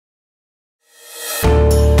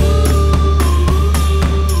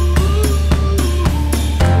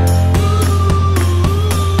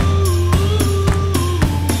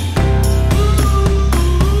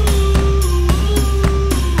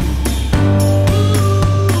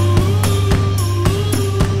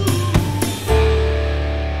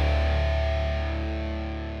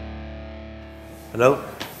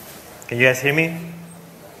Can you guys hear me?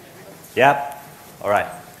 Yep. All right.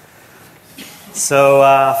 So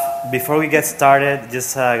before we get started,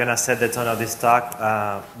 just gonna set the tone of this talk.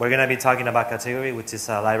 We're gonna be talking about Kategory, which is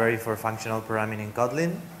a library for functional programming in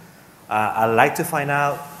Kotlin. I'd like to find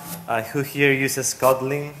out who here uses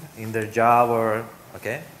Kotlin in their job or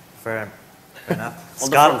okay, fair enough.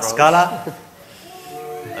 Scala.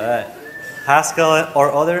 All right. Haskell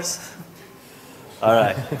or others. All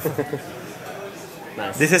right.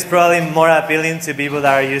 Nice. This is probably more appealing to people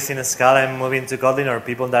that are using Scala and moving to Kotlin, or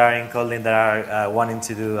people that are in Kotlin that are wanting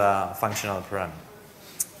to do functional programming.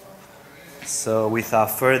 So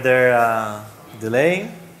without further delay,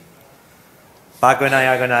 Paco and I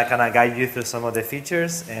are going to kind of guide you through some of the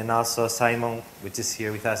features, and also Simon, which is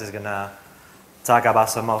here with us, is going to talk about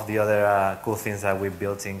some of the other cool things that we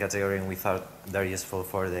built in Kategory and we thought they're useful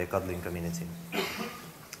for the Kotlin community.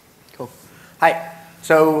 Cool. Hi.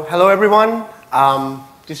 So hello, everyone.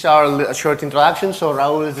 This is our short introduction. So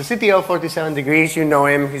Raul is the CTO of 47 Degrees. You know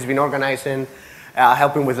him. He's been organizing,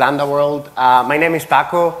 helping with Lambda World. My name is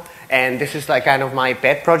Paco, and this is like kind of my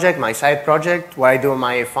pet project, my side project, what I do in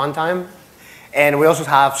my fun time. And we also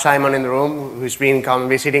have Simon in the room, who's been come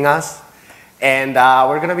visiting us. And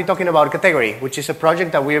we're going to be talking about Kategory, which is a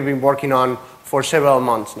project that we have been working on for several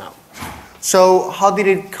months now. So how did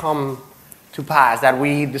it come to pass that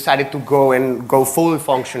we decided to go fully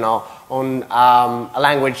functional on a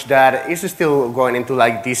language that is still going into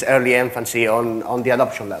like this early infancy on the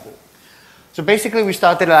adoption level? So basically we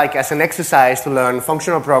started like as an exercise to learn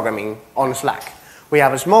functional programming on Slack. We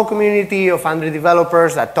have a small community of 100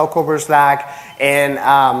 developers that talk over Slack, and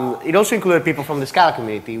it also included people from the Scala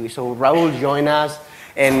community. So Raul joined us,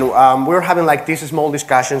 and we were having like these small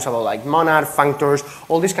discussions about like monad, functors,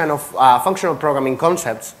 all these kind of functional programming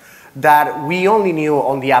concepts that we only knew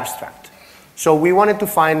on the abstract. So we wanted to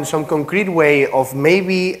find some concrete way of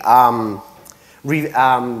maybe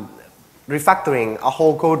refactoring a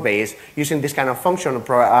whole code base using this kind of functional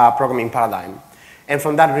programming paradigm. And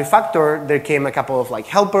from that refactor, there came a couple of like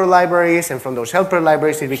helper libraries, and from those helper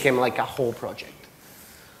libraries, it became like a whole project.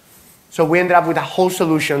 So we ended up with a whole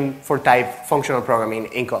solution for type functional programming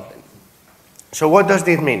in Kotlin. So what does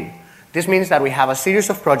this mean? This means that we have a series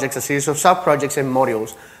of projects, a series of sub-projects and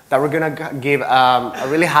modules that we're going to give a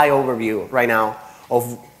really high overview right now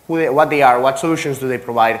of what they are, what solutions do they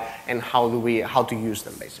provide, and how to use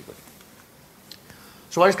them, basically.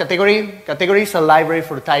 So what is Kategory? Kategory is a library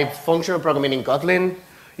for type functional programming in Kotlin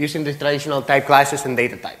using the traditional type classes and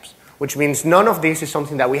data types, which means none of this is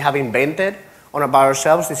something that we have invented by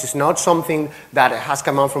ourselves. This is not something that has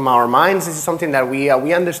come out from our minds. This is something that we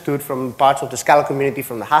understood from parts of the Scala community,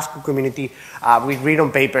 from the Haskell community. We read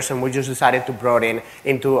on papers, and we just decided to bring it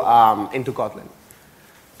into Kotlin.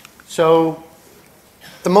 So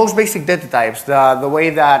the most basic data types, the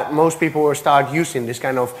way that most people will start using this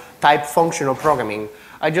kind of type functional programming,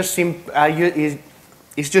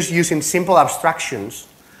 is just using simple abstractions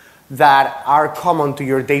that are common to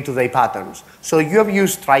your day-to-day patterns. So you have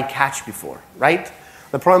used try-catch before, right?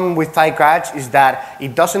 The problem with try-catch is that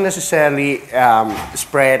it doesn't necessarily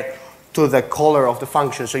spread to the color of the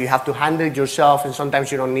function, so you have to handle it yourself, and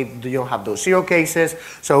sometimes you don't have those zero cases.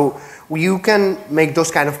 So you can make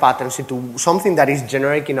those kind of patterns into something that is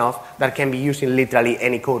generic enough that can be used in literally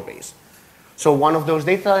any code base. So one of those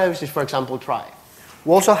data types is, for example, try.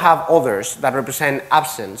 We also have others that represent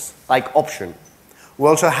absence, like option. We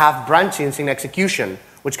also have branchings in execution,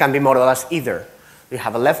 which can be modeled as either. You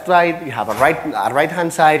have a left-right, you have a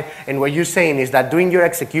right-hand side, and what you're saying is that during your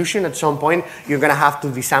execution, at some point, you're going to have to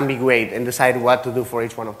disambiguate and decide what to do for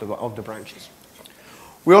each one of the branches.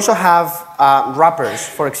 We also have wrappers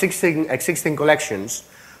for existing collections.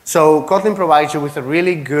 So Kotlin provides you with a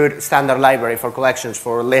really good standard library for collections,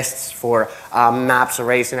 for lists, for maps,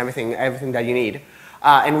 arrays, and everything that you need.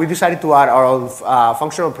 And we decided to add our own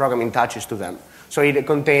functional programming touches to them. So it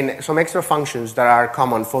contains some extra functions that are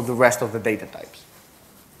common for the rest of the data types.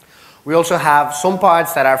 We also have some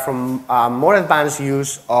parts that are from more advanced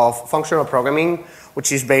use of functional programming,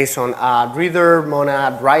 which is based on reader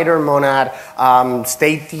monad, writer monad,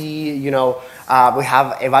 statey, we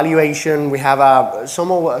have evaluation, we have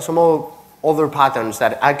some other patterns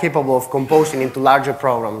that are capable of composing into larger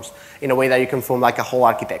programs in a way that you can form like a whole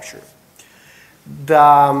architecture.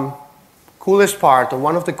 The coolest part, or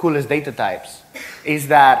one of the coolest data types, is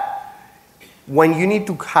that when you need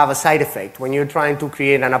to have a side effect, when you're trying to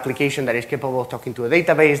create an application that is capable of talking to a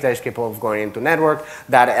database, that is capable of going into network,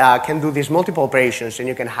 that can do these multiple operations, and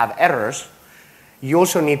you can have errors, you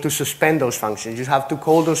also need to suspend those functions. You have to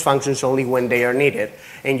call those functions only when they are needed,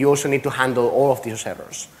 and you also need to handle all of these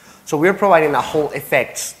errors. So we're providing a whole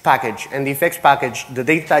effects package, and the effects package, the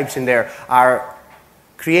data types in there are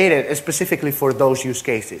created specifically for those use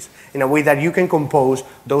cases in a way that you can compose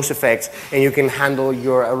those effects and you can handle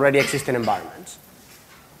your already existing environments.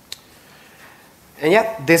 And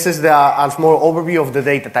yeah, this is a small overview of the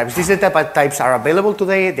data types. These data types are available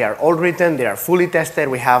today. They are all written. They are fully tested.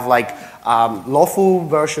 We have like lawful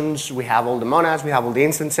versions. We have all the monads. We have all the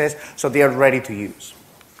instances. So they are ready to use.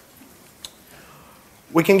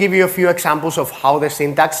 We can give you a few examples of how the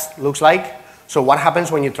syntax looks like. So what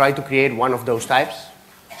happens when you try to create one of those types?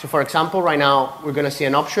 So for example, right now, we're going to see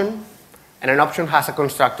an option. And an option has a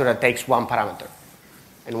constructor that takes one parameter.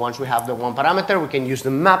 And once we have the one parameter, we can use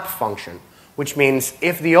the map function, which means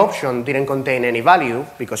if the option didn't contain any value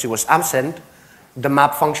because it was absent, the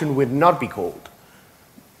map function would not be called.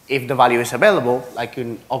 If the value is available, like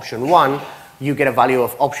in option 1, you get a value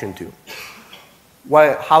of option 2.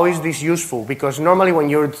 Well, how is this useful? Because normally when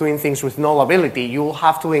you're doing things with nullability, you will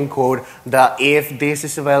have to encode the if this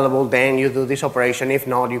is available, then you do this operation. If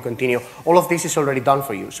not, you continue. All of this is already done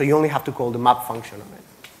for you, so you only have to call the map function on it.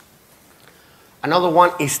 Another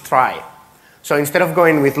one is try. So instead of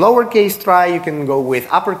going with lowercase try, you can go with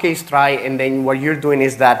uppercase try, and then what you're doing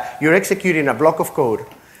is that you're executing a block of code,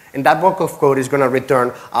 and that block of code is going to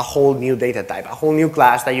return a whole new data type, a whole new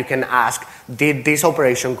class that you can ask, did this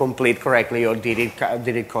operation complete correctly, or did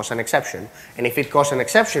it cause an exception? And if it caused an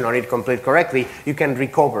exception or it complete correctly, you can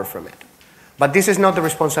recover from it. But this is not the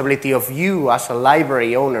responsibility of you as a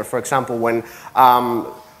library owner. For example, when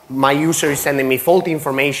my user is sending me faulty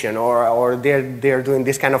information, or they're doing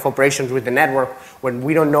this kind of operations with the network when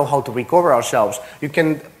we don't know how to recover ourselves, you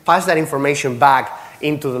can pass that information back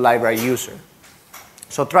into the library user.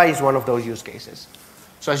 So try is one of those use cases.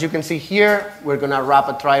 So as you can see here, we're going to wrap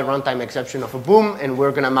a try runtime exception of a boom, and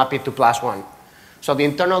we're going to map it to +1. So the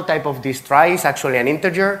internal type of this try is actually an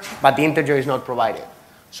integer, but the integer is not provided.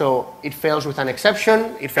 So it fails with an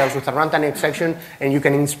exception, it fails with a runtime exception, and you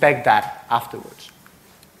can inspect that afterwards.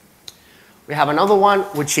 We have another one,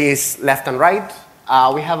 which is left and right.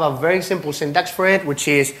 We have a very simple syntax for it, which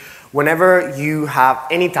is whenever you have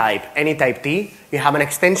any type t, you have an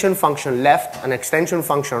extension function left, an extension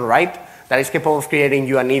function right, that is capable of creating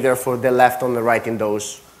you an either for the left or the right in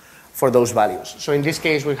for those values. So in this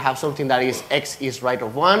case, we have something that is x is right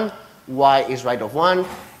of 1, y is right of 1,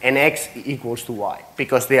 and x equals to y,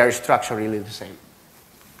 because they are structurally the same.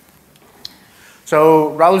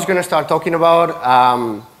 So Raul is going to start talking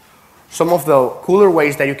about some of the cooler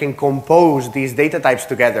ways that you can compose these data types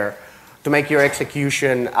together to make your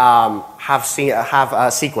execution have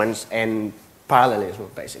a sequence and parallelism,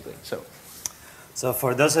 basically. So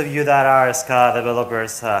for those of you that are Scala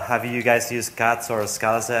developers, have you guys used CATS or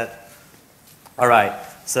Scala set? All right.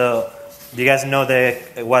 So do you guys know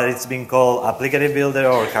what it's been called applicative builder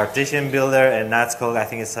or Cartesian builder, and that's called, I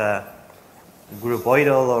think it's a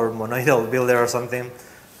groupoidal or monoidal builder or something.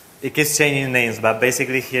 It keeps changing names, but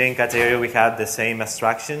basically here in Kategory we have the same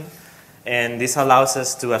abstraction, and this allows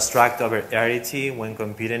us to abstract over arity when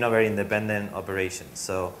computing over independent operations.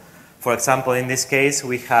 So for example, in this case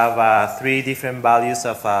we have 3 different values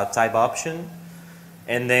of type option,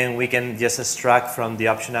 and then we can just extract from the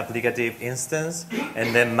option applicative instance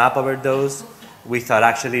and then map over those without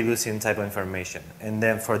actually losing type information. And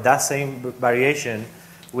then for that same variation,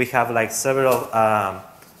 we have like several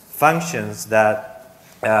functions that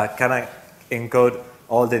kind of encode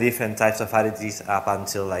all the different types of arities up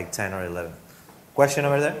until like 10 or 11. Question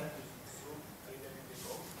over there?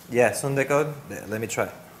 Yeah, soon the code. Let me try.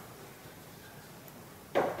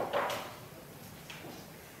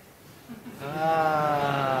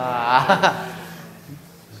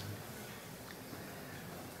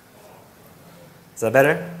 Is that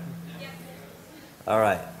better? Yeah. All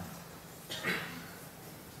right.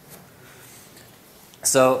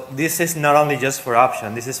 So this is not only just for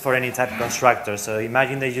option, this is for any type of constructor. So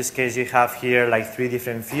imagine the use case you have here like 3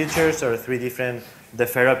 different futures or 3 different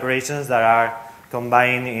defer operations that are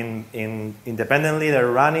combined independently,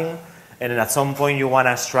 they're running, and then at some point you want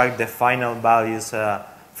to extract the final values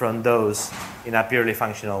from those in a purely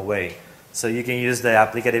functional way. So you can use the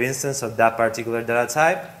applicative instance of that particular data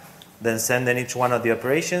type, then send in each one of the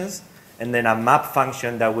operations, and then a map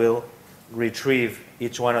function that will retrieve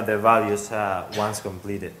each one of the values once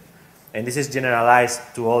completed. And this is generalized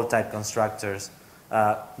to all type constructors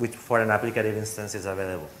which for an applicative instance is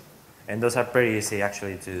available. And those are pretty easy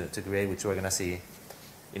actually to create, which we're going to see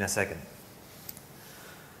in a second.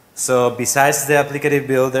 So besides the applicative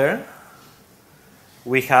builder,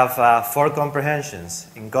 we have 4 comprehensions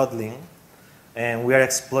in Kotlin, and we are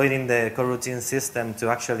exploiting the coroutine system to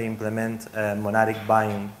actually implement monadic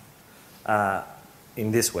buying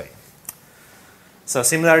in this way. So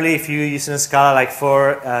similarly, if you use in Scala like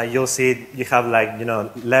for, you'll see you have like,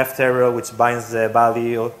 left arrow, which binds the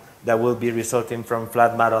value that will be resulting from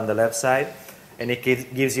flat math on the left side. And it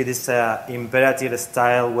gives you this imperative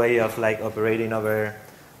style way of like operating over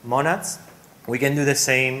monads. We can do the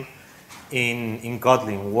same in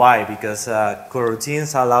Kotlin. Why? Because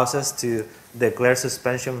coroutines allows us to declare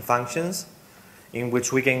suspension functions in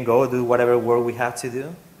which we can go do whatever work we have to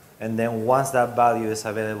do. And then once that value is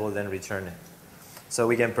available, then return it. So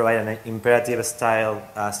we can provide an imperative style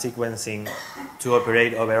sequencing to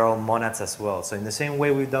operate over all monads as well. So in the same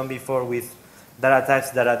way we've done before with data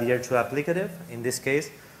types that adhere to applicative, in this case,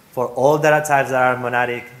 for all data types that are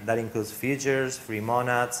monadic, that includes features, free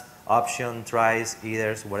monads, option, tries,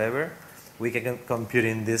 eithers, whatever, we can compute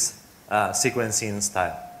in this sequencing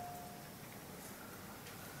style.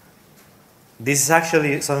 This is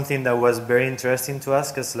actually something that was very interesting to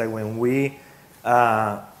us because like when we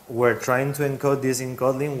were trying to encode this in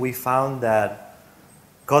Kotlin, we found that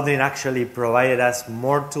Kotlin actually provided us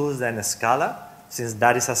more tools than Scala, since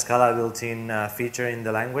that is a Scala built-in feature in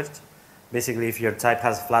the language. Basically, if your type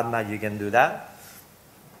has flat math, you can do that.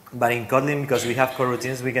 But in Kotlin, because we have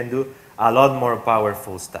coroutines, we can do a lot more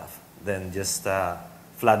powerful stuff than just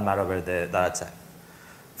flat math over the data type.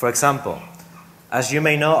 For example, as you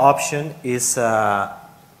may know, option is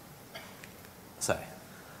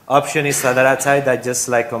option is a data type that just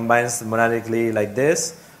like combines monadically like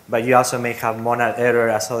this, but you also may have monad error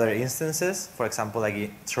as other instances. For example,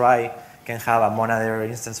 like try can have a monad error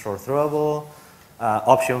instance for throwable,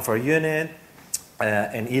 option for unit,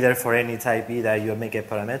 and either for any type E that you make a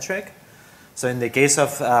parametric. So in the case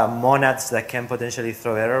of monads that can potentially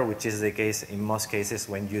throw error, which is the case in most cases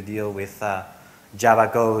when you deal with Java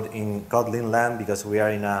code in Kotlin land, because we are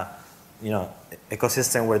in a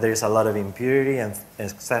ecosystem where there is a lot of impurity and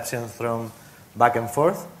exceptions thrown back and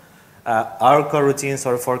forth. Our coroutines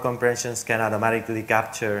or for comprehensions can automatically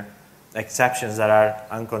capture exceptions that are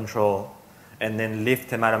uncontrolled and then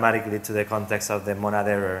lift them automatically to the context of the monad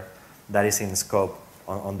error that is in scope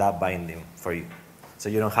on that binding for you. So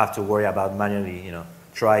you don't have to worry about manually,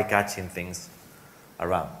 try catching things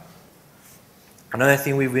around. Another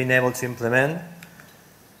thing we've been able to implement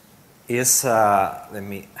is, I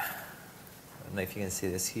don't know if you can see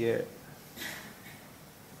this here.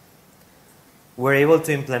 We're able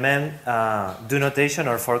to implement do notation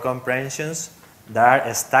or for comprehensions that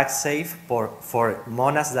are stack safe for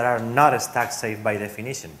monads that are not stack safe by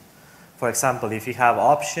definition. For example, if you have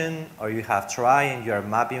option or you have try and you are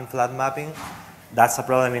mapping flat mapping, that's a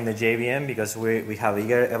problem in the JVM because we have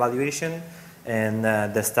eager evaluation and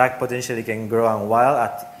the stack potentially can grow and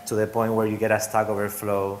wild to the point where you get a stack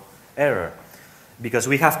overflow error. Because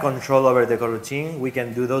we have control over the coroutine, we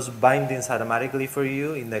can do those bindings automatically for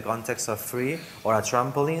you in the context of free or a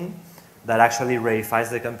trampoline that actually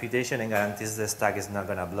verifies the computation and guarantees the stack is not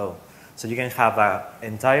going to blow. So you can have an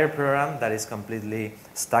entire program that is completely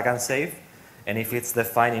stack and safe, and if it's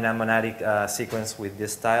defined in a monadic sequence with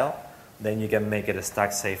this style, then you can make it a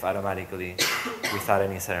stack safe automatically without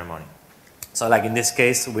any ceremony. So like in this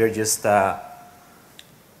case, we're just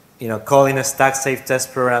calling a stack safe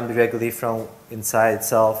test program directly from inside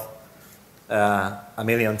itself a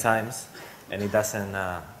million times, and it doesn't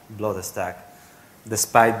blow the stack,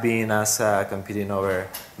 despite being us computing over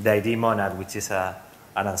the ID monad, which is an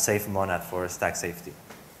unsafe monad for stack safety.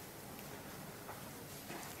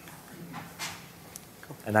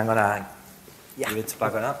 And I'm gonna give it to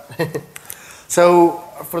Paco now. So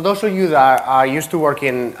for those of you that are used to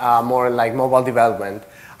working more like mobile development,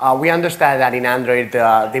 we understand that in Android,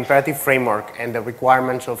 the imperative framework and the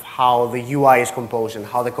requirements of how the UI is composed and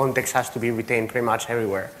how the context has to be retained pretty much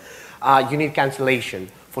everywhere, you need cancellation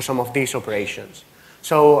for some of these operations.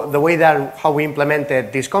 So the way that how we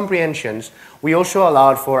implemented these comprehensions, we also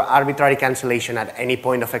allowed for arbitrary cancellation at any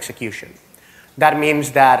point of execution. That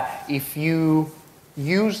means that if you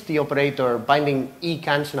use the operator binding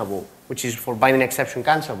e-cancelable, which is for binding exception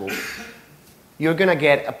cancelable, you're going to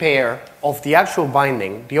get a pair of the actual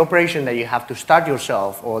binding, the operation that you have to start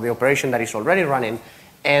yourself or the operation that is already running,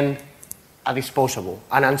 and a disposable,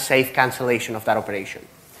 an unsafe cancellation of that operation.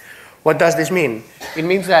 What does this mean? It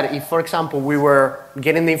means that if, for example, we were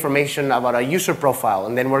getting the information about a user profile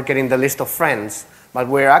and then we're getting the list of friends, but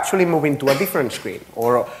we're actually moving to a different screen,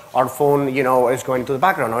 or our phone is going to the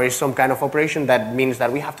background, or is some kind of operation that means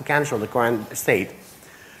that we have to cancel the current state,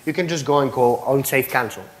 you can just go and call unsafe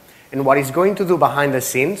cancel. And what it's going to do behind the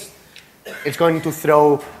scenes, it's going to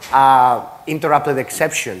throw interrupted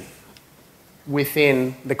exception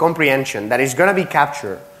within the comprehension that is going to be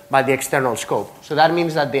captured by the external scope. So that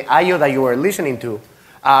means that the I/O that you were listening to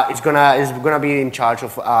it's gonna be in charge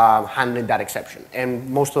of handling that exception. And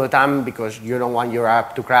most of the time, because you don't want your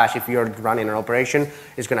app to crash if you're running an operation,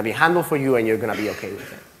 it's gonna be handled for you and you're gonna be okay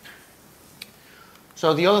with it.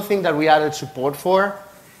 So the other thing that we added support for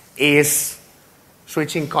is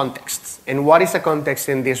switching contexts. And what is a context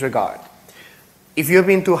in this regard? If you've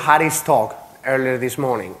been to Harry's talk earlier this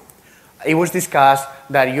morning, it was discussed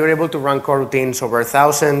that you're able to run coroutines over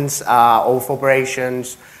thousands of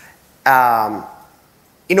operations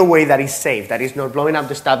in a way that is safe, that is not blowing up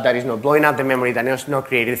the stuff, that is not blowing up the memory, that is not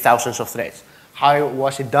creating thousands of threads. How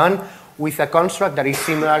was it done? With a construct that is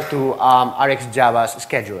similar to RxJava's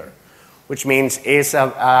scheduler, which means it's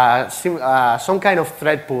some kind of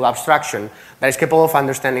thread pool abstraction that is capable of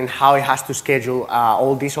understanding how it has to schedule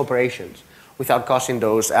all these operations without causing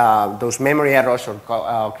those memory errors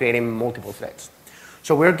or creating multiple threads.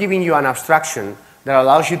 So we're giving you an abstraction that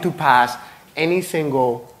allows you to pass any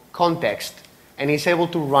single context and is able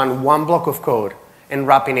to run one block of code and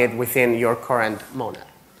wrapping it within your current monad.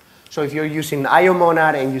 So if you're using IO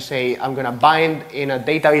monad and you say, I'm going to bind in a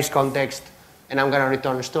database context and I'm going to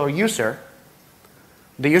return store user,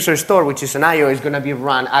 the user store, which is an IO, is going to be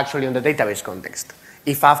run actually on the database context.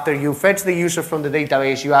 If after you fetch the user from the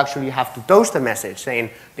database, you actually have to toast a message saying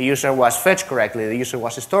the user was fetched correctly, the user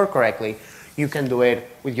was stored correctly, you can do it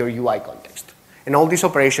with your UI context. And all this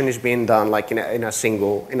operation is being done like in a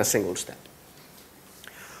single step.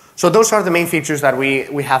 So those are the main features that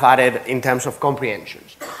we have added in terms of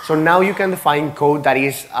comprehensions. So now you can define code that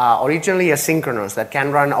is originally asynchronous, that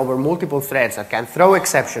can run over multiple threads, that can throw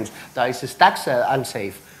exceptions, that is stack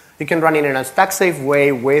unsafe. You can run it in a stack safe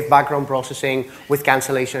way with background processing, with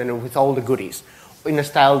cancellation, and with all the goodies in a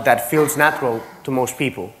style that feels natural to most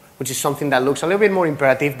people, which is something that looks a little bit more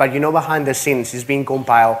imperative, but you know behind the scenes is being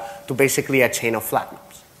compiled to basically a chain of flat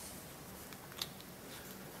maps.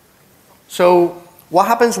 So what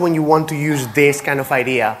happens when you want to use this kind of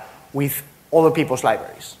idea with other people's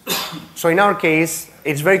libraries? So in our case,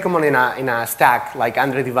 it's very common in a stack like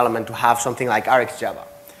Android development to have something like RxJava.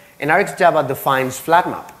 And RxJava defines flat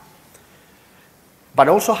map. But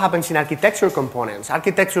also happens in architecture components.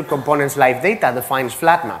 Architecture components live data defines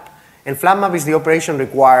flat map. And flat map is the operation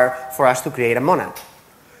required for us to create a monad.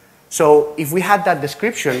 So if we had that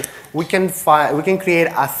description, we can create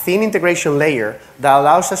a thin integration layer that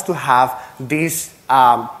allows us to have this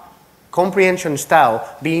comprehension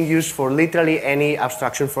style being used for literally any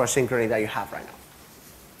abstraction for asynchrony that you have right now.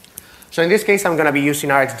 So in this case, I'm going to be using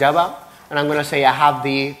RxJava, and I'm going to say I have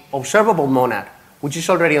the observable monad, which is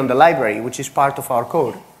already on the library, which is part of our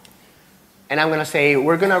code. And I'm going to say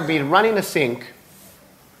we're going to be running a sync,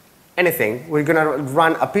 anything. We're going to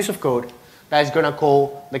run a piece of code that is going to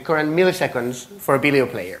call the current milliseconds for a video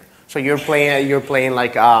player. So you're playing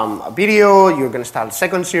like a video, you're going to start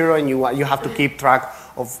second 0, and you have to keep track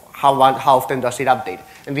of how often does it update.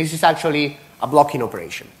 And this is actually a blocking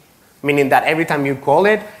operation, meaning that every time you call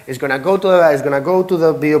it, it's going to go to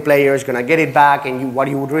the video player, it's going to get it back, and what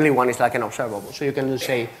you would really want is like an observable. So you can just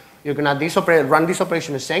say, you're going to run this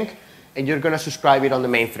operation as sync, and you're going to subscribe it on the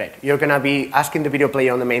main thread. You're going to be asking the video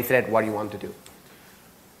player on the main thread what you want to do.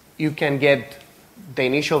 You can get the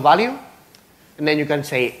initial value, and then you can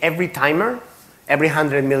say every timer, every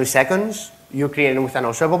 100 milliseconds, you're creating with an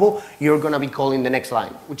observable, you're going to be calling the next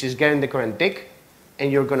line, which is getting the current tick,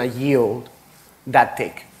 and you're going to yield that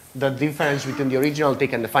tick, the difference between the original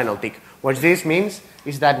tick and the final tick. What this means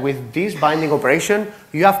is that with this binding operation,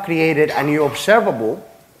 you have created a new observable,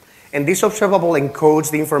 and this observable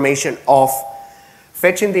encodes the information of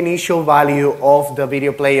fetching the initial value of the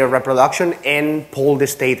video player reproduction and pull the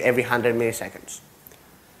state every 100 milliseconds.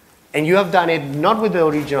 And you have done it not with the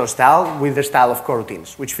original style, with the style of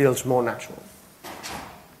coroutines, which feels more natural.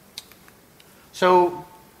 So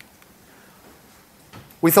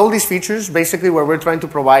with all these features, basically what we're trying to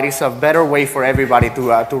provide is a better way for everybody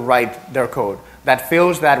to write their code that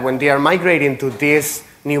feels that when they are migrating to this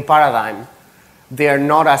new paradigm, they are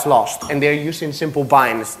not as lost, and they're using simple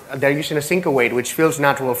binds. They're using a sync await, which feels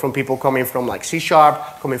natural from people coming from like C#,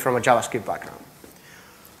 coming from a JavaScript background.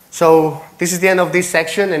 So this is the end of this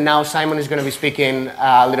section, and now Simon is going to be speaking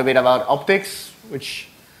a little bit about optics, which,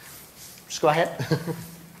 just go ahead.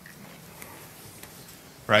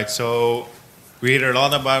 Right, so we heard a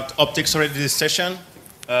lot about optics already this session,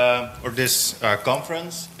 or this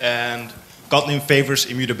conference, and Kotlin favors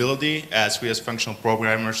immutability, as we as functional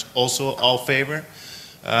programmers also all favor.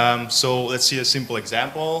 So let's see a simple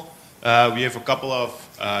example. We have a couple of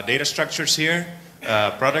data structures here.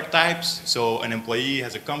 Product types, so an employee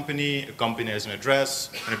has a company has an address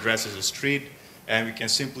is a street, and we can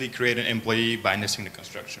simply create an employee by nesting the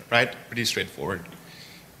construction, right? Pretty straightforward.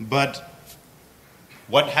 But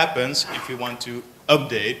what happens if you want to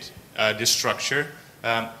update this structure?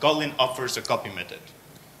 Kotlin offers a copy method.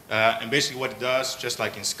 And basically what it does, just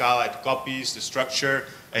like in Scala, it copies the structure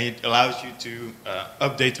and it allows you to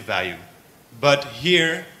update the value. But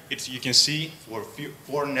here, you can see for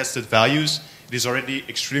 4 nested values, it is already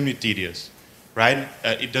extremely tedious, right?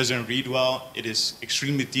 It doesn't read well, it is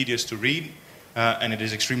extremely tedious to read, and it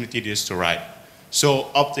is extremely tedious to write.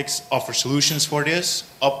 So optics offer solutions for this.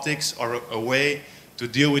 Optics are a way to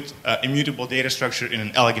deal with immutable data structure in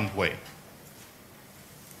an elegant way.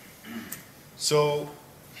 So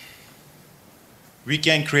we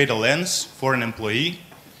can create a lens for an employee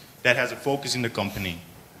that has a focus in the company.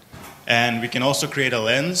 And we can also create a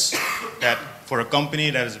lens for a company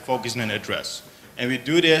that has a focus in an address. And we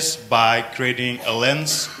do this by creating a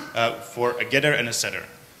lens for a getter and a setter.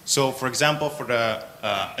 So for example, for the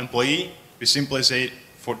employee, we simply say,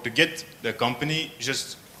 to get the company,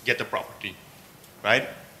 just get the property, right?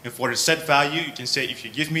 And for the set value, you can say, if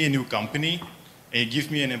you give me a new company and you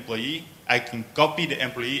give me an employee, I can copy the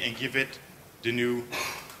employee and give it the new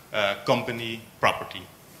company property,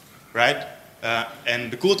 right?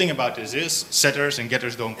 And the cool thing about this is setters and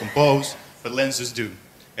getters don't compose, but lenses do.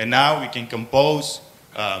 And now we can compose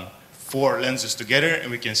 4 lenses together, and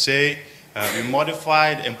we can say we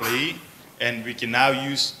modify the employee, and we can now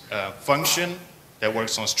use a function that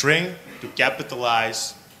works on string to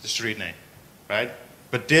capitalize the street name, right?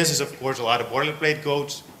 But this is, of course, a lot of boilerplate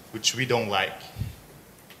codes, which we don't like.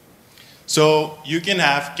 So you can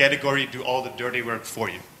have Kategory do all the dirty work for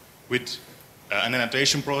you with an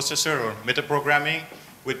annotation processor or metaprogramming.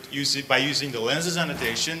 By using the lenses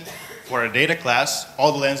annotation for a data class,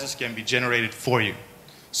 all the lenses can be generated for you.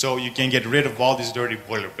 So you can get rid of all this dirty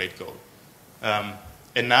boilerplate code.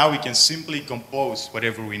 And now we can simply compose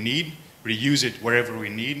whatever we need, reuse it wherever we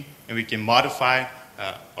need, and we can modify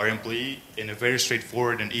our employee in a very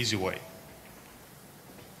straightforward and easy way.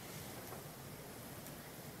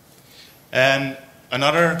 And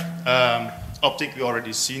another optic we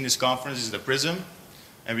already see in this conference is the prism.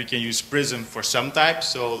 And we can use prism for some types.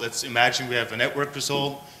 So let's imagine we have a network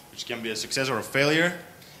result, which can be a success or a failure.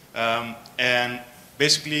 And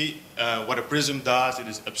basically, what a prism does, it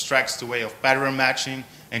is abstracts the way of pattern matching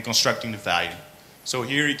and constructing the value. So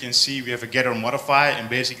here you can see we have a get or modify, and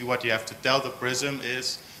basically what you have to tell the prism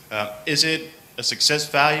is it a success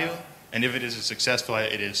value? And if it is a success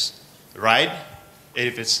value, it is right. And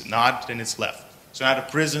if it's not, then it's left. So now the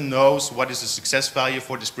prism knows what is the success value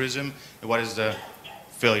for this prism and what is the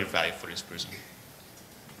failure value for this prism.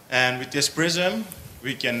 And with this prism,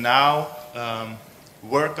 we can now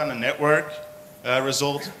work on a network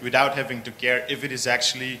result without having to care if it is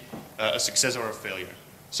actually a success or a failure.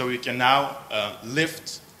 So we can now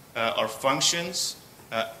lift our functions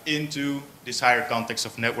into this higher context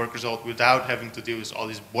of network result without having to deal with all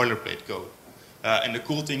this boilerplate code. And the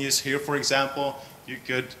cool thing is here, for example, you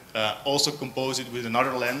could also compose it with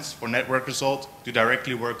another lens for network result to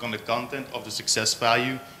directly work on the content of the success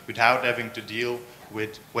value without having to deal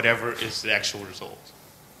with whatever is the actual result.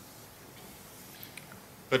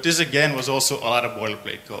 But this again was also a lot of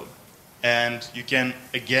boilerplate code. And you can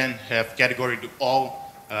again have Kategory do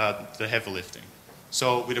all the heavy lifting.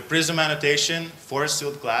 So with a prism annotation for a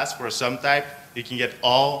sealed class, for a sum type, you can get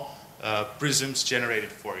all prisms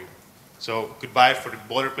generated for you. So goodbye for the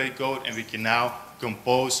boilerplate code, and we can now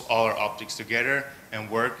compose all our optics together and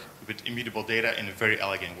work with immutable data in a very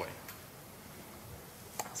elegant way.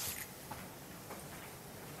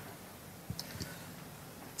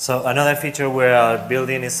 So another feature we're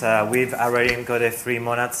building is we've already encoded 3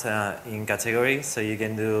 monads in Kategory, so you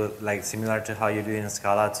can do like similar to how you do in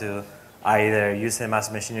Scala to either use them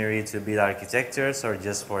as machinery to build architectures or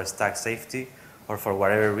just for stack safety or for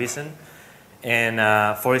whatever reason. And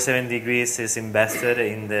 47 Degrees is invested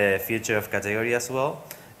in the future of Kategory as well.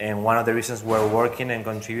 And one of the reasons we're working and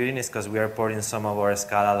contributing is because we are porting some of our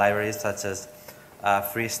Scala libraries such as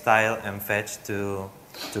Freestyle and Fetch to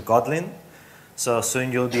Kotlin. So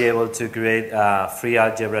soon you'll be able to create free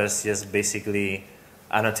algebras, just basically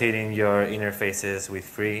annotating your interfaces with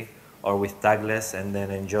free or with tagless, and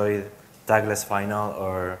then enjoy tagless final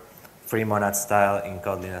or free monad style in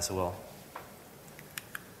Kotlin as well.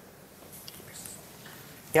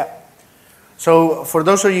 Yeah. So for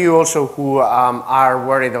those of you also who are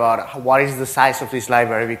worried about what is the size of this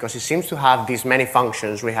library, because it seems to have these many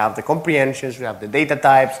functions. We have the comprehensions, we have the data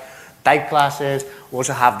types, type classes, we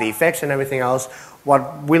also have the effects and everything else.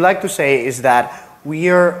 What we like to say is that we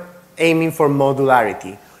are aiming for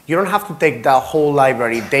modularity. You don't have to take the whole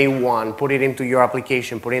library day one, put it into your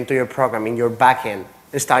application, put it into your program, in your backend,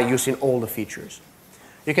 and start using all the features.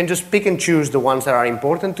 You can just pick and choose the ones that are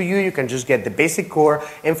important to you. You can just get the basic core,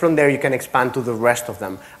 and from there you can expand to the rest of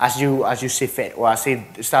them as you see fit, or as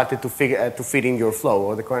it started to fit in your flow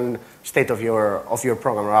or the current state of your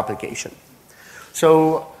program or application.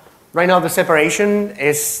 So right now the separation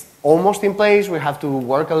is almost in place. We have to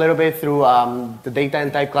work a little bit through the data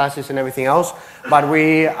and type classes and everything else, but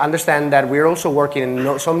we understand that we're also working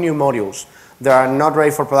in some new modules. They are not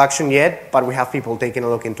ready for production yet, but we have people taking a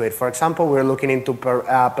look into it. For example, we're looking into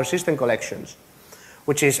persistent collections,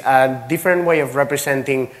 which is a different way of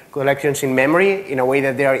representing collections in memory in a way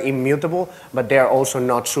that they are immutable, but they are also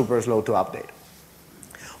not super slow to update.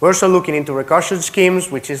 We're also looking into recursion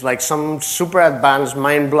schemes, which is like some super advanced,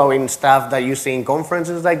 mind-blowing stuff that you see in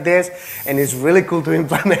conferences like this, and it's really cool to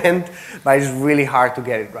implement, but it's really hard to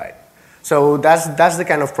get it right. So that's the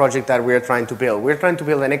kind of project that we're trying to build. We're trying to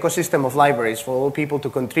build an ecosystem of libraries for all people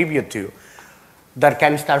to contribute to that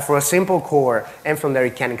can start for a simple core, and from there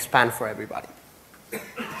it can expand for everybody.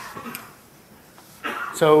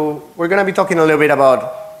 So we're going to be talking a little bit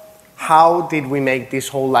about how did we make this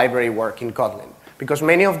whole library work in Kotlin, because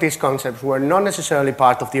many of these concepts were not necessarily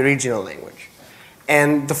part of the original language.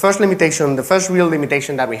 And the first limitation, the first real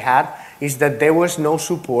limitation that we had is that there was no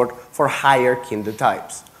support for higher kinder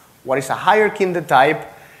types. What is a higher kinder type?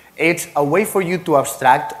 It's a way for you to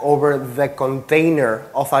abstract over the container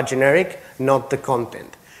of a generic, not the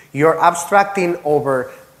content. You're abstracting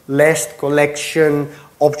over list, collection,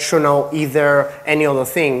 optional, either, any other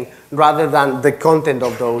thing, rather than the content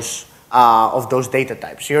of those data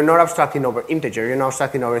types. You're not abstracting over integer, you're not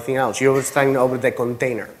abstracting over everything else, you're abstracting over the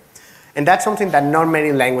container. And that's something that not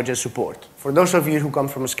many languages support. For those of you who come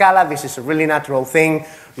from Scala, this is a really natural thing.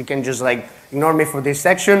 You can just like ignore me for this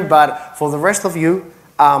section, but for the rest of you,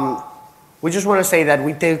 we just want to say that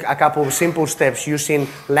we take a couple of simple steps using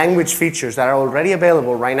language features that are already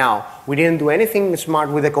available right now. We didn't do anything smart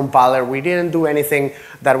with the compiler. We didn't do anything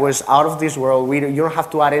that was out of this world. You don't have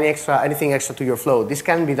to add anything extra to your flow. This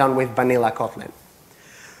can be done with vanilla Kotlin.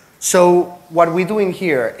 So what we're doing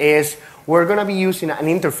here is we're going to be using an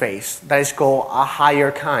interface that is called a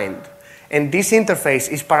higher kind. And this interface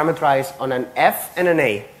is parameterized on an F and an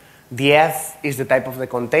A. The F is the type of the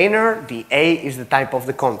container. The A is the type of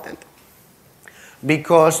the content.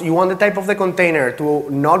 Because you want the type of the container to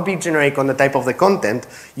not be generic on the type of the content,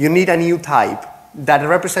 you need a new type that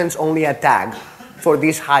represents only a tag for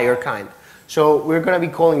this higher kind. So we're going to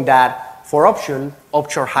be calling that, for option,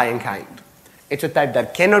 option higher kind. It's a type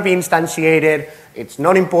that cannot be instantiated. It's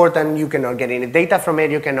not important. You cannot get any data from it.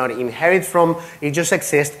 You cannot inherit from. It just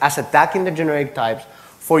exists as a tag in the generic types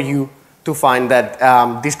for you to find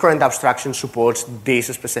that this current abstraction supports this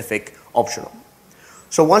specific optional.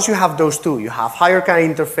 So once you have those two, you have higher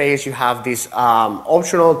kind interface, you have this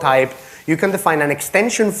optional type, you can define an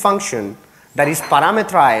extension function that is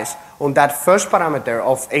parameterized on that first parameter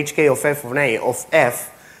of HK of F of A of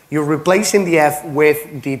F. You're replacing the F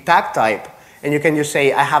with the tag type, and you can just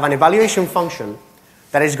say, I have an evaluation function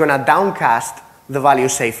that is going to downcast the value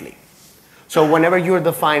safely. So whenever you're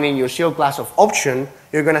defining your shield class of option,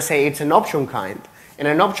 you're going to say it's an option kind. And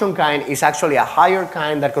an option kind is actually a higher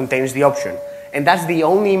kind that contains the option. And that's the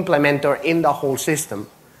only implementer in the whole system.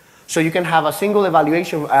 So you can have a single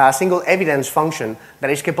evaluation, a single evidence function that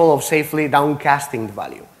is capable of safely downcasting the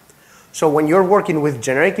value. So when you're working with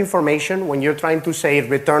generic information, when you're trying to say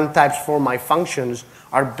return types for my functions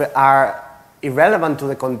are irrelevant to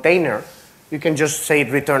the container, you can just say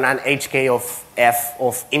return an HK of F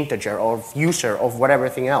of integer or of user of whatever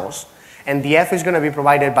thing else. And the F is going to be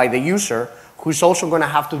provided by the user, who's also going to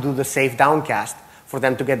have to do the safe downcast for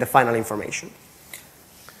them to get the final information.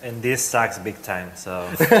 And this sucks big time, so.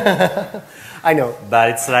 I know. But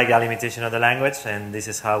it's like a limitation of the language, and this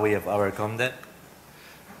is how we have overcome that.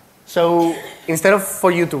 So instead of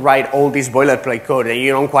for you to write all this boilerplate code that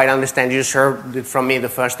you don't quite understand, you just heard it from me the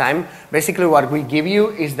first time, basically what we give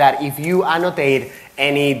you is that if you annotate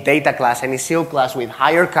any data class, any shield class with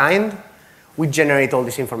higher kind, we generate all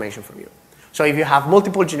this information from you. So if you have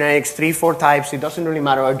multiple generics, 3, 4 types, it doesn't really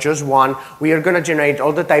matter, or just one, we are going to generate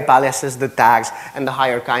all the type aliases, the tags, and the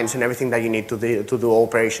higher kinds, and everything that you need to do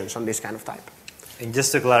operations on this kind of type. And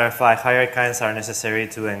just to clarify, higher kinds are necessary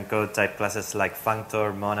to encode type classes like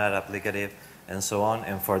functor, monad, applicative, and so on.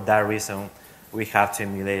 And for that reason, we have to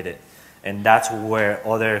emulate it. And that's where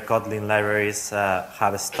other Kotlin libraries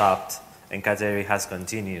have stopped, and Kategory has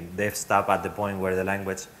continued. They've stopped at the point where the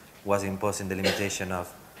language was imposing the limitation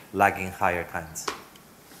of lacking higher kinds.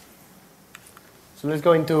 So let's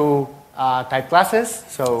go into type classes.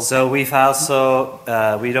 So we've also,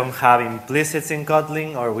 we don't have implicits in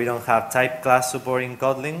Kotlin, or we don't have type class support in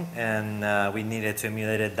Kotlin, and we needed to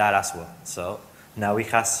emulate that as well. So Now we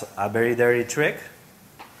have a very dirty trick,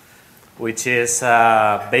 which is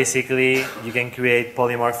basically you can create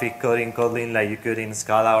polymorphic code in Kotlin like you could in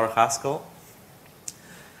Scala or Haskell.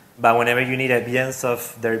 But whenever you need evidence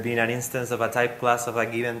of there being an instance of a type class of a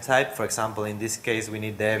given type, for example, in this case, we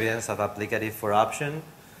need the evidence of applicative for option,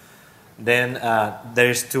 then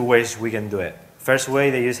there's two ways we can do it. First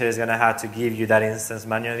way, the user is going to have to give you that instance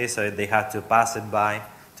manually, so they have to pass it by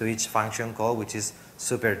to each function call, which is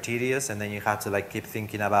super tedious, and then you have to like keep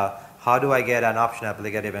thinking about how do I get an option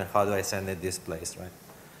applicative and how do I send it this place, right?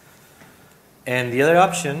 And the other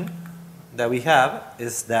option that we have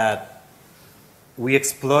is that we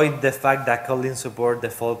exploit the fact that Kotlin supports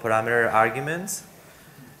default parameter arguments,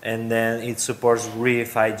 and then it supports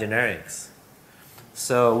reified generics.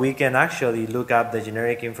 So we can actually look up the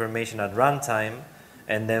generic information at runtime,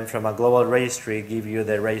 and then from a global registry give you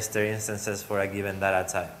the register instances for a given data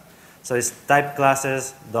type. So it's type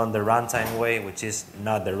classes done the runtime way, which is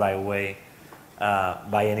not the right way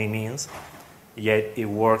by any means, yet it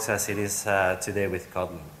works as it is today with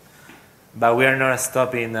Kotlin. But we are not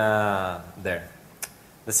stopping there.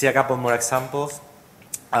 Let's see a couple more examples.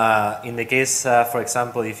 In the case, for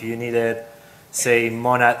example, if you needed, say,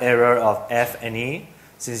 monad error of F and E,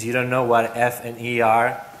 since you don't know what F and E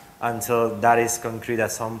are until that is concrete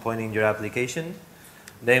at some point in your application,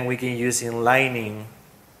 then we can use inlining,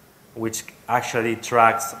 which actually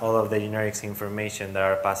tracks all of the generics information that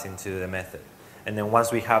are passing to the method. And then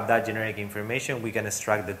once we have that generic information, we can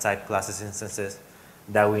extract the type classes instances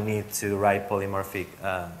that we need to write polymorphic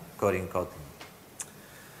code in Kotlin.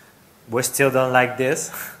 We still don't like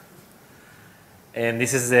this. And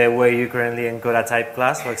this is the way you currently encode a type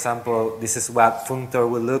class. For example, this is what functor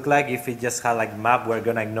would look like if it just had like map. We're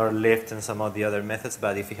going to ignore lift and some of the other methods,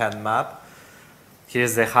 but if it had map,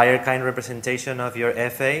 here's the higher kind representation of your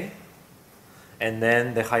FA, and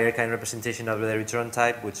then the higher kind representation of the return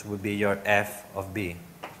type, which would be your F of B.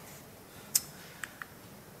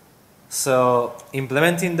 So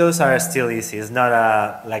implementing those are still easy. It's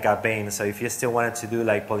not like a pain. So if you still wanted to do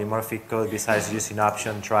like polymorphic code besides using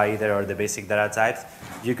option, try either, or the basic data types,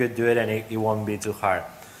 you could do it and it won't be too hard.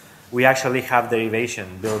 We actually have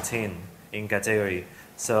derivation built in Kategory.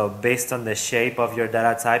 So based on the shape of your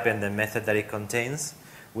data type and the method that it contains,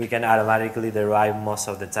 we can automatically derive most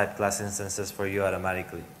of the type class instances for you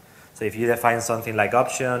automatically. So if you define something like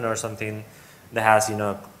option or something that has, you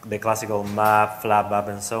know, the classical map, flat map,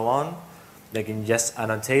 and so on, they can just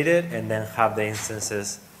annotate it and then have the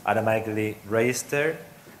instances automatically registered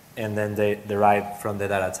and then they derive from the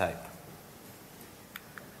data type.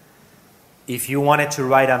 If you wanted to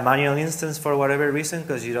write a manual instance for whatever reason,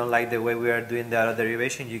 because you don't like the way we are doing the auto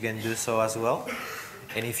derivation, you can do so as well.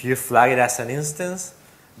 And if you flag it as an instance,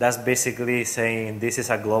 that's basically saying this is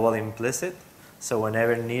a global implicit. So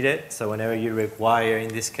whenever needed, so whenever you require, in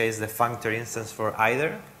this case, the functor instance for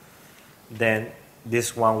either, then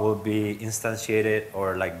this one will be instantiated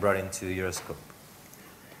or like brought into your scope.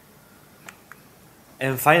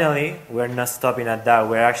 And finally, we're not stopping at that.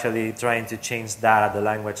 We're actually trying to change that at the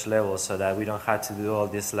language level so that we don't have to do all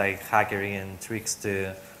this like hackery and tricks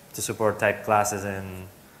to support type classes and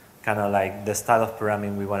kind of like the style of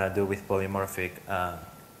programming we want to do with polymorphic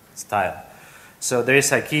style. So there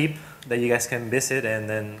is a keep that you guys can visit and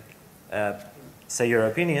then say your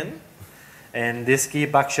opinion. And this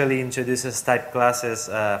keep actually introduces type classes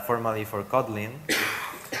formally for Kotlin.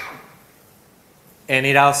 And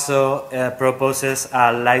it also proposes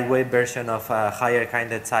a lightweight version of higher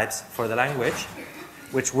kind of types for the language,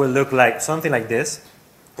 which will look like something like this.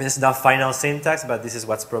 This is not final syntax, but this is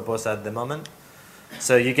what's proposed at the moment.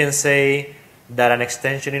 So you can say that an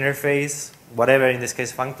extension interface, whatever, in this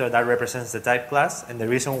case functor, that represents the type class. And the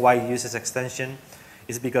reason why it uses extension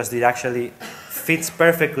is because it actually fits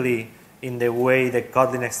perfectly in the way the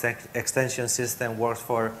Kotlin extension system works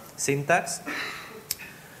for syntax.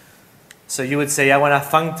 So you would say, I want a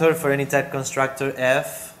functor for any type constructor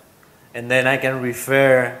f, and then I can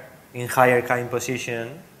refer in higher kind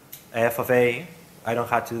position f of a. I don't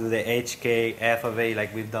have to do the hk f of a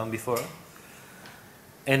like we've done before.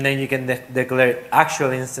 And then you can declare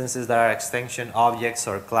actual instances that are extension objects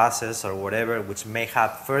or classes or whatever, which may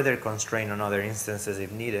have further constraint on other instances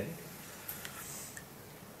if needed.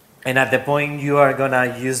 And at the point you are going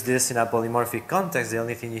to use this in a polymorphic context, the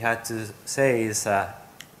only thing you have to say is,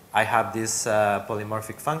 I have this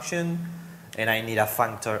polymorphic function, and I need a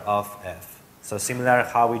functor of f. So similar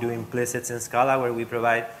how we do implicits in Scala, where we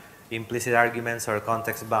provide implicit arguments or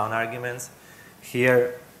context-bound arguments,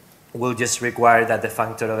 here we'll just require that the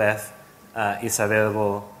functor of f is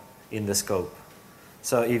available in the scope.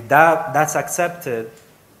 So if that's accepted,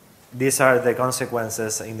 these are the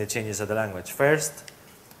consequences in the changes of the language. First,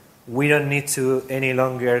 we don't need to any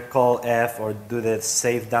longer call f or do the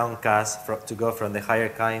save downcast to go from the higher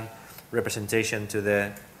kind representation to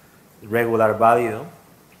the regular value.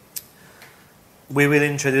 We will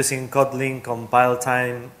introduce in Kotlin compile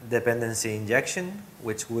time dependency injection,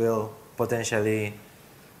 which will potentially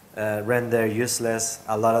render useless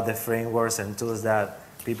a lot of the frameworks and tools that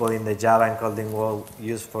people in the Java and Kotlin world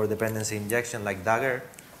use for dependency injection, like Dagger,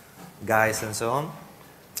 Guys, and so on.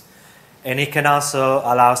 And it can also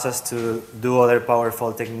allow us to do other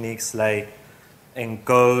powerful techniques like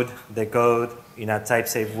encode the code in a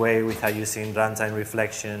type-safe way without using runtime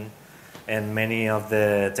reflection, and many of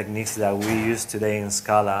the techniques that we use today in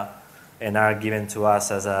Scala and are given to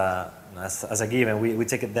us as a given. We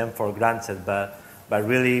take them for granted, but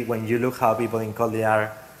really when you look how people in Kotlin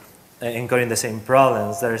are encoding the same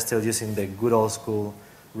problems, they're still using the good old school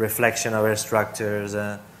reflection over structures,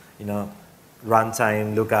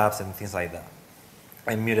 runtime lookups and things like that,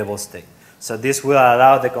 and mutable state. So this will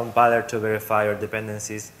allow the compiler to verify our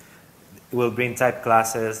dependencies. It will bring type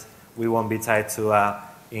classes. We won't be tied to a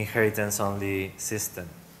inheritance-only system.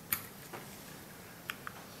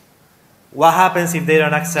 What happens if they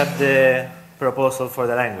don't accept the proposal for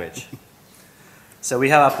the language? So we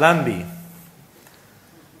have a plan B.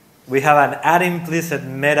 We have an add implicit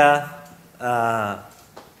meta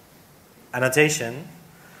annotation,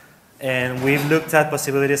 and we've looked at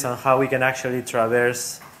possibilities on how we can actually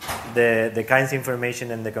traverse the kinds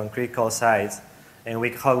information and the concrete call sites, and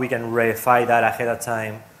how we can verify that ahead of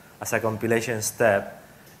time as a compilation step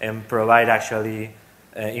and provide actually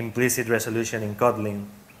implicit resolution in Kotlin,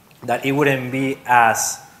 that it wouldn't be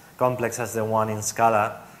as complex as the one in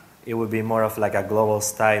Scala. It would be more of like a global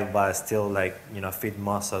style, but still fit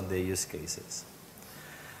most of the use cases.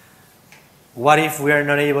 What if we are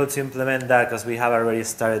not able to implement that because we have already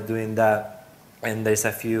started doing that and there's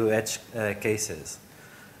a few edge cases?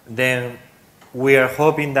 Then we are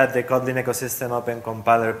hoping that the Kotlin ecosystem open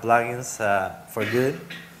compiler plugins for good,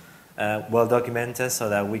 well documented, so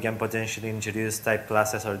that we can potentially introduce type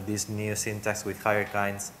classes or this new syntax with higher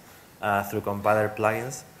kinds through compiler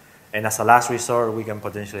plugins. And as a last resort, we can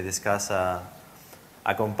potentially discuss a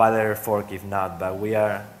compiler fork if not, but we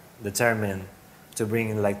are determined to bring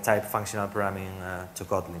in type functional programming to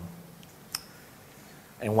Kotlin.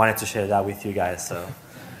 And wanted to share that with you guys. So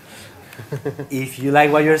if you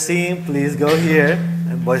like what you're seeing, please go here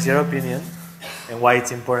and voice your opinion and why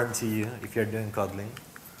it's important to you if you're doing Kotlin.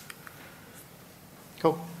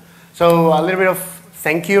 Cool. So a little bit of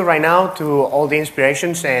thank you right now to all the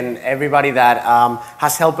inspirations and everybody that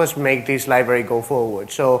has helped us make this library go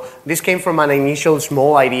forward. So this came from an initial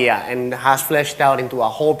small idea and has fleshed out into a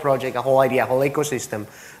whole project, a whole idea, a whole ecosystem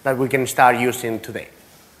that we can start using today.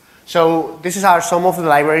 So this is some of the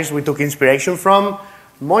libraries we took inspiration from,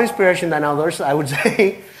 more inspiration than others, I would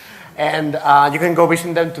say. And you can go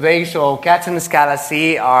visit them today. So Cats and Scala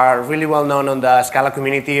C are really well known on the Scala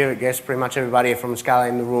community. I guess pretty much everybody from Scala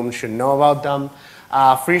in the room should know about them.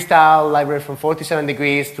 Freestyle library from 47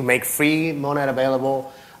 degrees to make free monad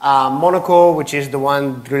available. Monaco, which is the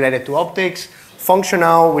one related to optics.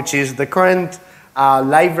 Functional, which is the current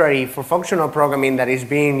library for functional programming that is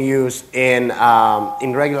being used in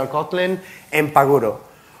regular Kotlin. And Paguro,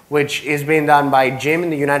 which is being done by Jim in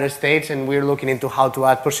the United States, and we're looking into how to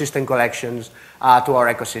add persistent collections to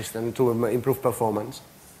our ecosystem to improve performance.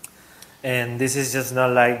 And this is just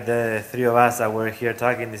not like the three of us that we're here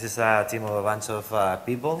talking. This is a team of a bunch of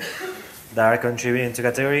people that are contributing to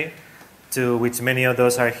Kategory, to which many of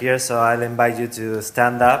those are here. So I'll invite you to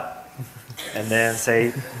stand up and then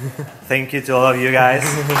say thank you to all of you guys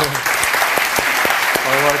for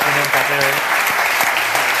working on Kategory.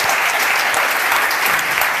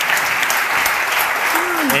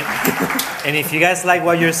 And if you guys like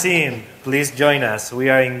what you're seeing, please join us. We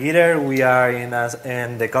are in Gitter, we are in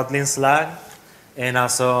the Kotlin Slack, and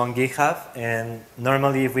also on GitHub. And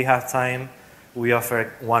normally, if we have time, we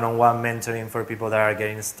offer one-on-one mentoring for people that are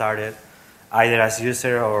getting started, either as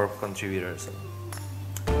user or contributors.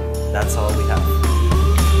 That's all we have.